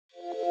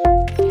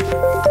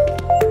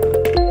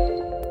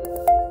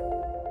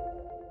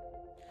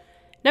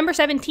Number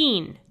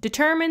 17,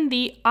 determine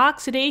the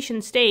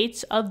oxidation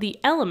states of the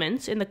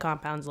elements in the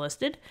compounds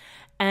listed,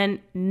 and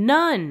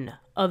none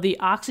of the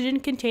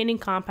oxygen-containing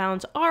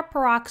compounds are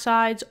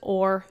peroxides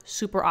or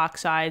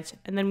superoxides.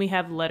 And then we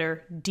have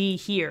letter D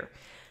here,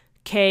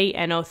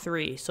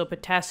 KNO3, so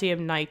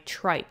potassium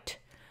nitrite.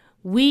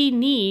 We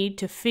need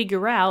to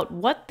figure out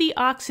what the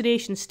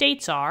oxidation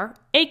states are,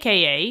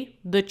 aka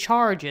the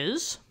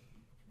charges,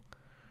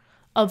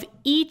 of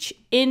each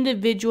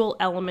individual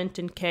element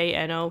in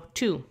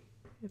KNO2.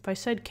 If I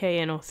said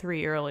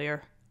KNO3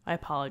 earlier, I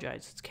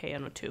apologize. It's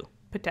KNO2,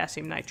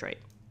 potassium nitrate.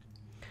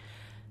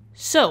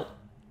 So,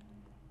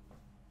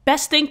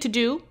 best thing to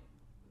do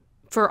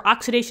for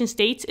oxidation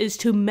states is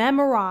to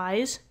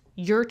memorize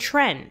your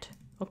trend,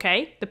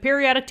 okay? The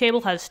periodic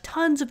table has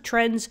tons of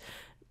trends,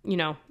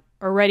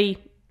 already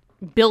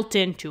built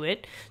into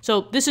it.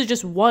 So this is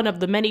just one of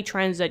the many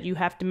trends that you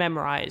have to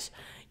memorize.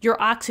 Your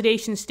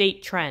oxidation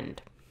state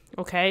trend,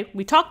 okay?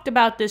 We talked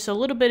about this a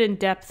little bit in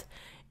depth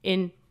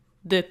in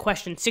the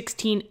question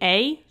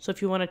 16A, so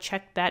if you want to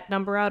check that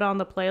number out on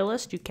the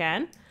playlist, you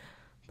can.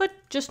 But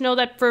just know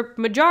that for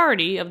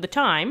majority of the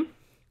time,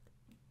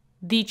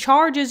 the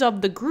charges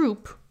of the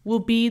group will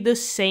be the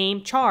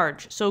same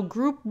charge. So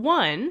group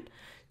 1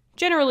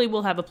 generally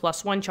will have a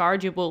 +1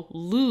 charge. It will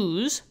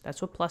lose,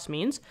 that's what plus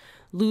means,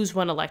 lose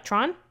 1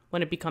 electron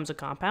when it becomes a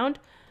compound.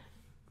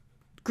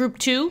 Group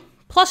 2,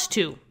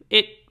 +2.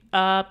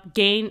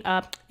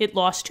 It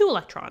lost 2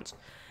 electrons.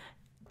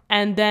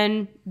 And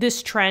then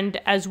this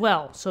trend as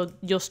well. So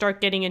you'll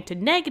start getting into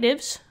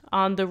negatives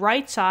on the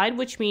right side,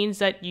 which means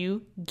that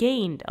you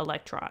gained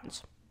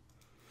electrons.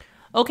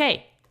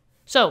 Okay,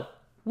 so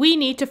we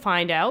need to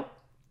find out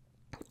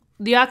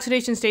the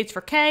oxidation states for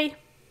K,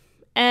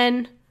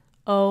 N,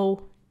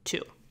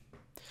 O2.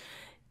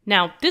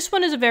 Now, this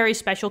one is a very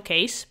special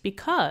case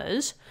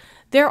because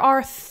there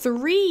are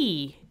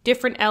 3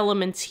 different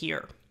elements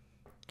here.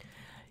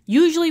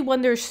 Usually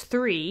when there's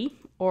 3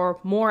 or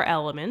more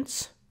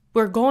elements,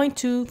 we're going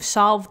to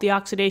solve the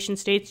oxidation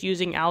states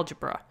using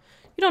algebra.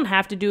 You don't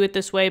have to do it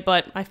this way,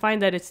 but I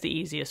find that it's the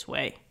easiest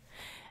way.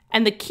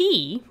 And the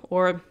key,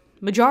 or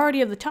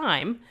majority of the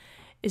time,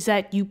 is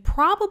that you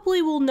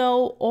probably will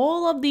know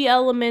all of the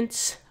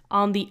elements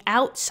on the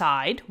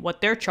outside, what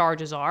their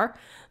charges are.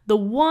 The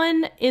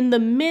one in the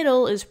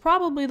middle is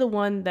probably the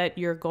one that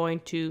you're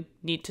going to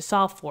need to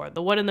solve for.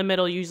 The one in the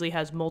middle usually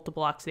has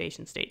multiple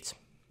oxidation states.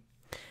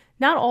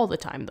 Not all the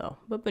time though,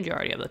 but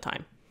majority of the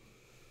time.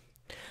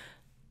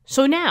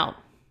 So now,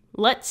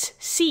 let's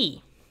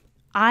see.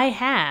 I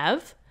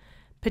have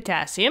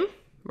potassium,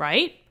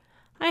 right?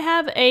 I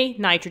have a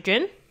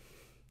nitrogen,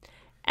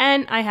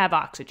 and I have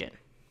oxygen.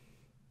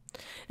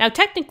 Now,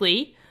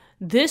 technically,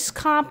 this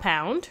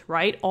compound,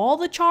 right, all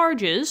the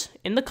charges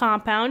in the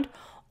compound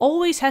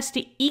always has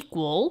to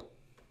equal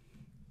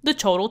the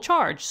total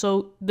charge.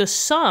 So the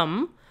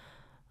sum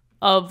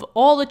of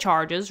all the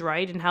charges,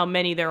 right, and how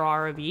many there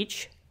are of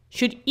each,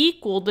 should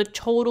equal the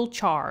total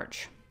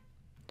charge.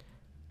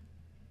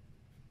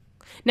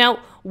 Now,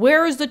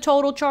 where is the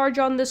total charge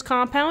on this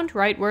compound,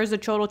 right? Where's the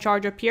total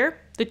charge up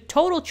here? The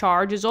total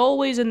charge is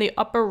always in the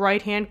upper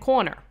right-hand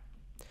corner.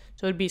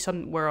 So it'd be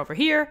somewhere over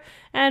here,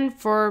 and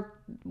for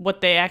what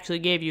they actually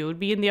gave you, it would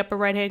be in the upper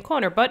right-hand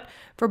corner. But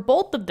for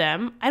both of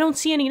them, I don't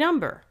see any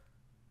number,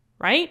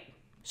 right?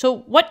 So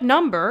what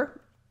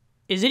number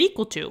is it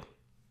equal to?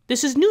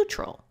 This is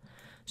neutral.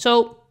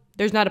 So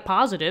there's not a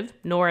positive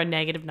nor a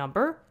negative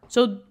number.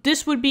 So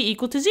this would be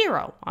equal to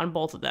 0 on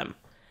both of them.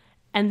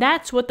 And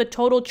that's what the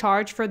total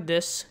charge for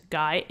this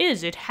guy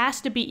is. It has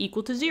to be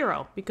equal to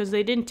 0 because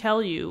they didn't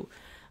tell you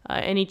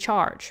any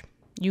charge.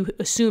 You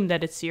assume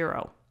that it's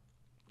 0.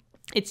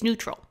 It's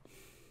neutral.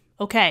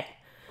 Okay,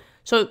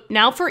 so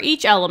now for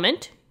each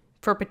element,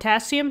 for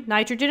potassium,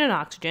 nitrogen, and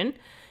oxygen,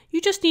 you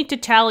just need to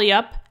tally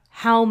up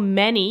how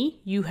many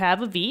you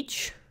have of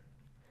each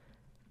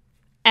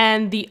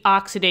and the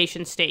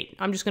oxidation state.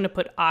 I'm just going to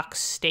put ox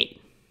state.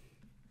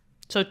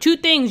 So 2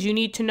 things you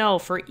need to know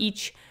for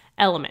each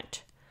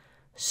element.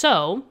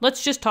 So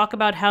let's just talk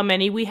about how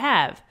many we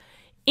have.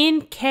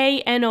 In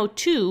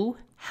KNO2,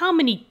 how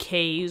many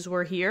Ks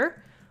were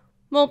here?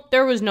 Well,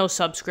 there was no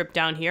subscript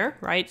down here,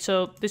 right?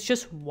 So it's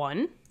just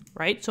 1,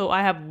 right? So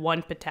I have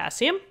 1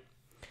 potassium.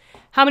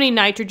 How many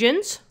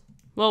nitrogens?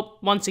 Well,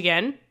 once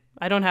again,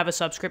 I don't have a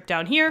subscript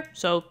down here,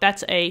 so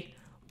that's a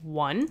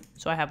 1.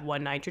 So I have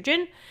 1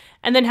 nitrogen.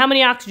 And then how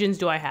many oxygens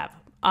do I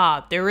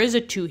have? There is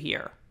a 2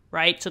 here,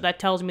 right? So that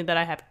tells me that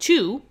I have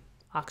 2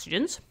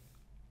 oxygens.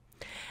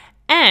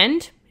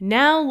 And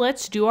now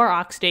let's do our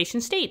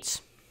oxidation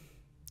states.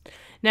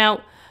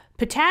 Now,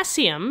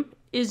 potassium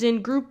is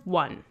in group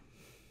 1.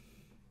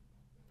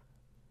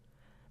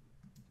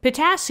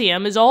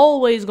 Potassium is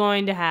always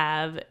going to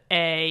have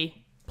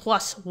a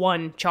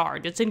 +1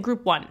 charge. It's in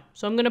group 1,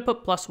 so I'm going to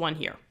put +1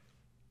 here.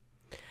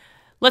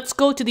 Let's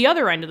go to the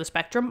other end of the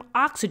spectrum,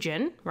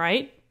 oxygen,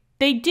 right?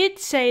 They did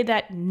say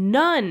that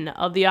none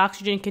of the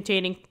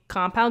oxygen-containing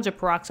compounds are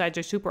peroxides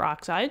or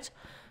superoxides.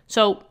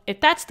 So if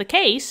that's the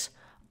case,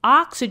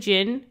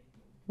 oxygen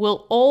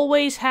will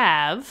always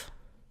have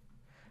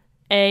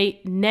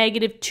a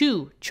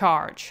 -2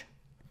 charge.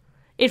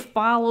 It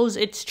follows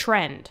its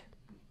trend,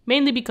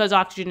 mainly because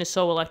oxygen is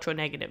so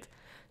electronegative.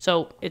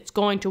 So it's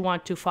going to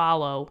want to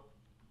follow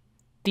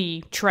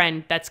the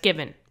trend that's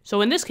given.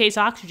 So in this case,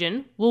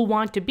 oxygen will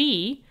want to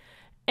be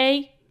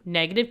a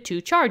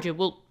 -2 charge. It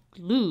will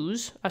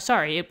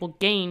it will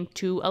gain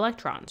 2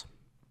 electrons.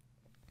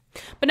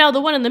 But now the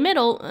one in the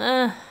middle,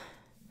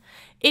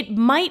 it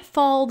might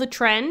follow the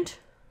trend,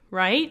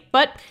 right?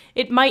 But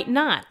it might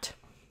not.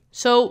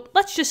 So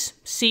let's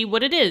just see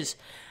what it is.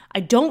 I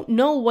don't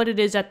know what it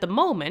is at the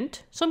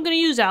moment, so I'm going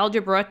to use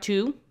algebra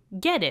to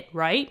get it,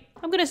 right?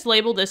 I'm going to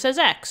label this as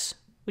X.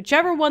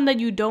 Whichever one that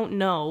you don't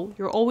know,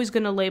 you're always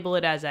going to label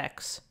it as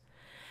X.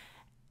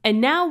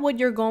 And now what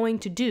you're going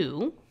to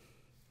do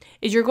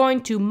is you're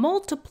going to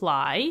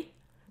multiply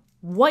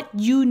what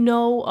you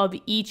know of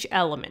each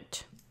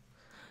element.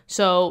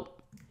 So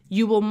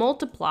you will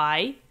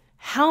multiply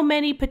how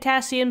many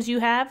potassiums you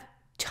have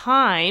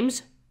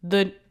times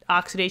the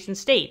oxidation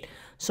state.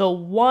 So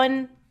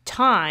 1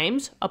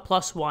 times a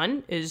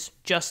 +1 is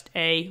just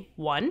a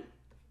 1.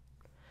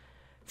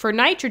 For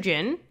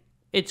nitrogen,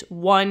 it's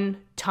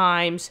 1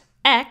 times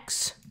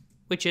X,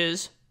 which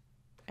is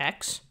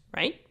X,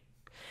 right?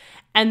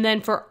 And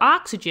then for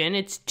oxygen,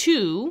 it's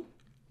 2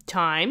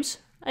 times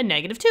a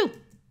 -2.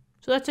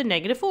 So that's a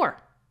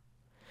 -4.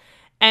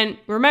 And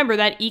remember,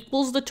 that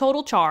equals the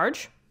total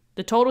charge.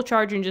 The total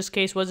charge in this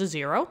case was a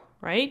 0,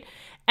 right?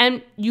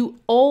 And you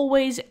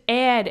always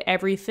add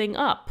everything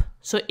up.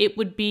 So it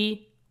would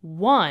be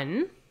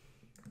 1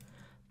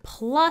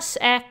 plus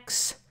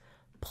X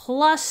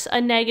plus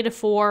a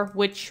 -4,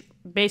 which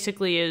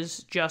basically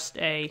is just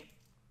a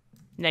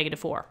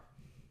 -4.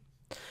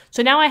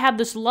 So now I have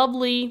this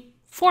lovely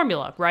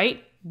formula,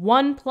 right?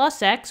 1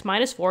 plus X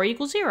minus 4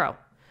 equals 0.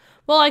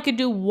 Well, I could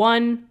do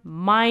 1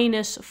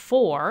 minus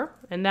 4,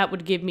 and that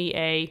would give me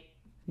a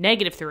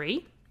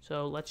 -3.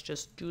 So let's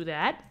just do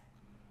that.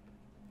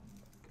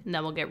 And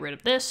then we'll get rid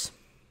of this.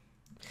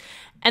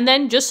 And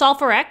then just solve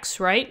for X,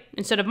 right?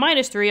 Instead of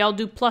 -3, I'll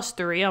do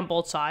 +3 on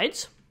both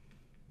sides.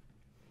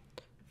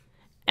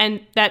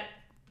 And that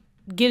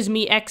gives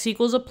me X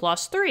equals a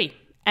 +3.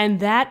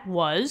 And that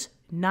was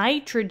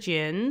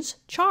nitrogen's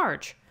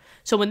charge.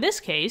 So in this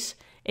case,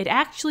 it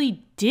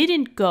actually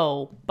didn't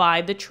go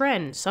by the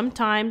trend.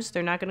 Sometimes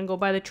they're not going to go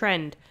by the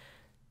trend.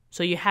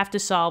 So you have to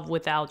solve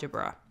with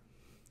algebra.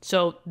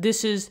 So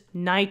this is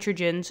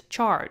nitrogen's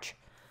charge.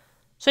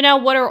 So now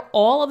what are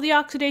all of the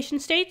oxidation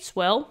states?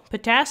 Well,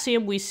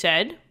 potassium, we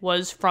said,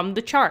 was from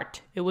the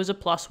chart. It was a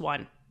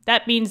 +1.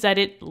 That means that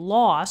it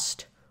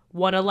lost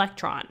 1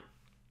 electron.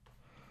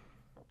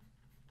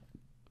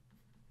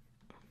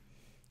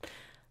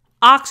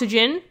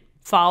 Oxygen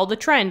followed the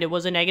trend. It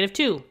was a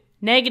 -2.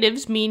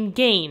 Negatives mean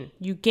gain.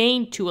 You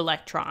gain 2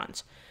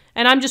 electrons.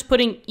 And I'm just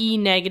putting E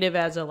negative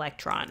as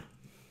electron.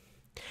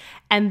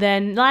 And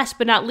then last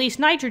but not least,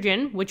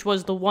 nitrogen, which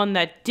was the one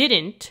that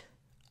didn't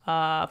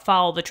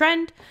follow the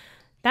trend,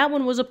 that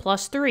one was a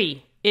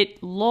 +3.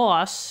 It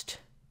lost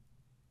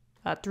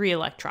 3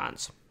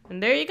 electrons.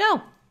 And there you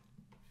go.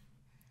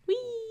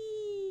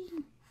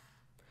 Whee!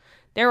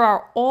 There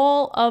are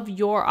all of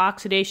your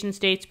oxidation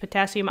states: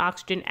 potassium,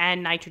 oxygen,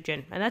 and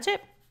nitrogen. And that's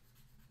it.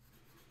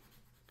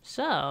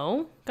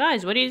 So,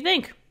 guys, what do you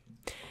think?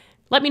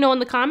 Let me know in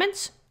the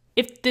comments.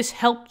 If this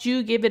helped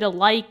you, give it a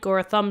like or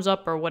a thumbs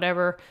up or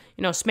whatever.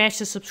 You know, smash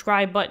the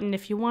subscribe button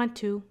if you want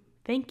to.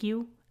 Thank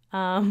you.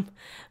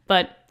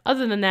 But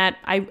other than that,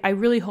 I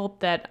really hope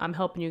that I'm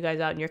helping you guys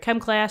out in your chem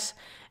class.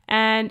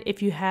 And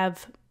if you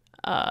have,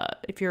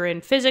 if you're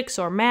in physics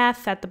or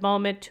math at the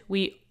moment,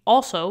 we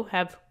also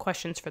have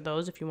questions for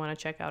those. If you want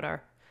to check out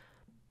our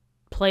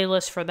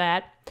playlist for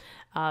that,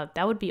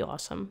 that would be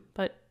awesome.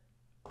 But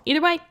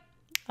either way,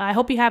 I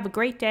hope you have a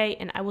great day,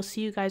 and I will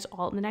see you guys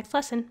all in the next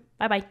lesson.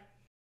 Bye-bye.